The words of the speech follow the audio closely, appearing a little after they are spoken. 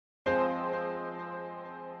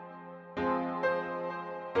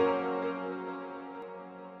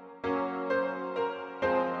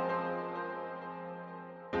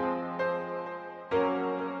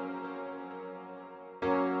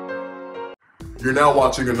You're now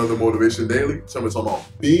watching another Motivation Daily. So I'm talking about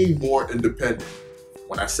being more independent.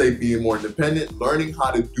 When I say being more independent, learning how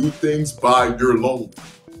to do things by your own,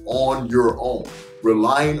 on your own,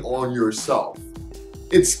 relying on yourself.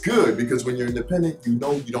 It's good because when you're independent, you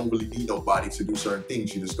know you don't really need nobody to do certain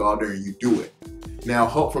things. You just go out there and you do it. Now,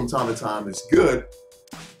 help from time to time is good,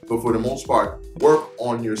 but for the most part, work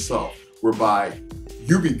on yourself, whereby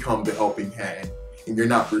you become the helping hand and you're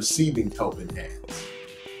not receiving helping hands.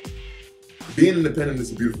 Being independent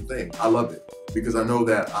is a beautiful thing. I love it because I know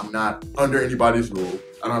that I'm not under anybody's rule.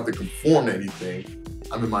 I don't have to conform to anything.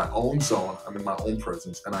 I'm in my own zone. I'm in my own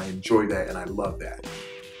presence, and I enjoy that, and I love that.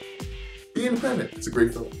 Be independent. It's a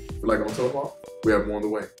great feeling. Feel like I'm talking about? We have more on the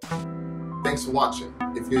way. Thanks for watching.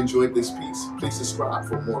 If you enjoyed this piece, please subscribe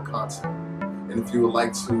for more content. And if you would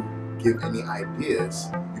like to give any ideas,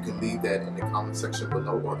 you can leave that in the comment section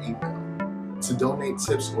below or email. To donate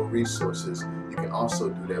tips or resources, you can also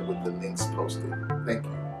do that with the links posted. Thank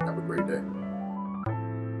you. Have a great day.